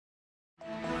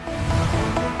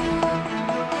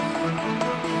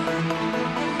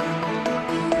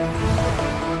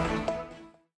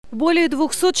Более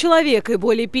 200 человек и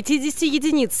более 50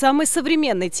 единиц самой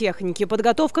современной техники.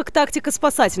 Подготовка к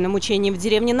тактико-спасательным учениям в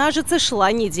деревне Нажицы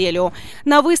шла неделю.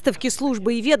 На выставке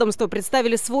службы и ведомства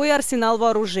представили свой арсенал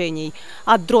вооружений.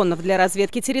 От дронов для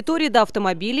разведки территории до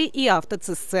автомобилей и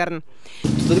автоцистерн.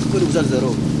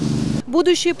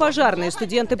 Будущие пожарные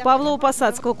студенты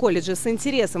Павлово-Посадского колледжа с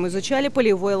интересом изучали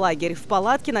полевой лагерь. В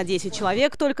палатке на 10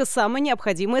 человек только самое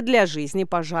необходимое для жизни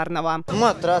пожарного.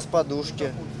 Матрас, подушки,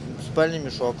 спальный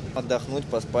мешок. Отдохнуть,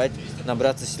 поспать,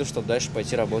 набраться сил, чтобы дальше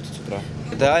пойти работать с утра.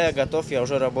 Да, я готов, я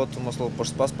уже работаю на слово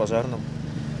 «Пашспас» пожарным.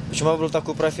 Почему я выбрал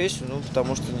такую профессию? Ну,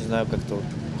 потому что, не знаю, как-то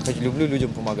люблю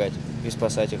людям помогать и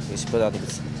спасать их, если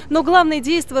понадобится. Но главное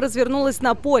действо развернулось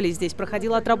на поле. Здесь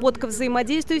проходила отработка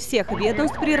взаимодействия всех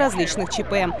ведомств при различных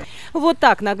ЧП. Вот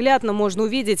так наглядно можно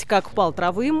увидеть, как пал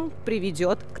травы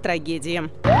приведет к трагедии.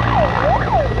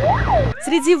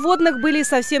 Среди водных были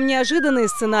совсем неожиданные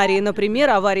сценарии.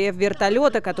 Например, авария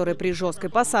вертолета, который при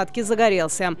жесткой посадке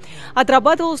загорелся.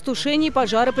 Отрабатывалось тушение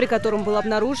пожара, при котором был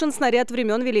обнаружен снаряд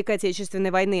времен Великой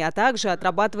Отечественной войны. А также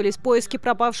отрабатывались поиски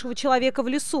пропавшего человека в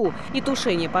лесу и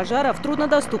тушение пожара в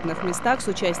труднодоступных местах с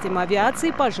участием авиации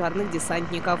и пожарных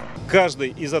десантников. Каждый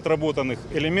из отработанных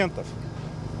элементов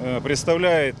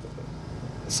представляет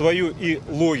свою и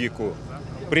логику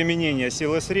применения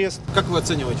сил и средств. Как вы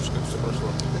оцениваете, как все прошло?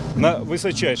 На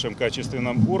высочайшем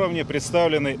качественном уровне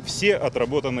представлены все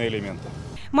отработанные элементы.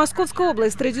 Московская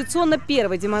область традиционно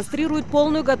первой демонстрирует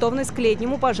полную готовность к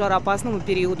летнему пожароопасному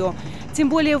периоду. Тем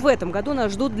более в этом году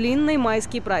нас ждут длинные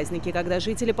майские праздники, когда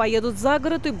жители поедут за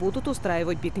город и будут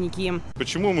устраивать пикники.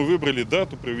 Почему мы выбрали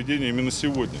дату проведения именно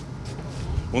сегодня?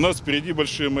 У нас впереди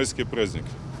большие майские праздники.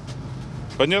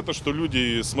 Понятно, что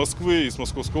люди с Москвы и с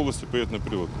Московской области поедут на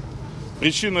природу.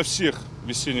 Причина всех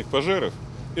весенних пожаров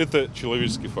 – это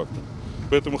человеческий фактор.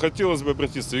 Поэтому хотелось бы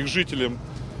обратиться и к жителям,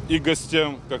 и к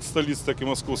гостям, как столицы, так и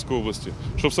Московской области,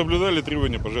 чтобы соблюдали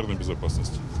требования пожарной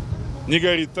безопасности. Не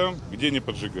горит там, где не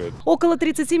поджигает. Около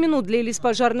 30 минут длились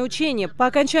пожарные учения, по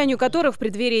окончанию которых в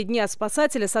преддверии Дня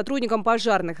спасателя сотрудникам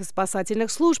пожарных и спасательных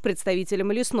служб,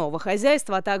 представителям лесного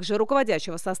хозяйства, а также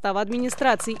руководящего состава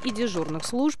администрации и дежурных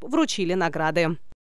служб вручили награды.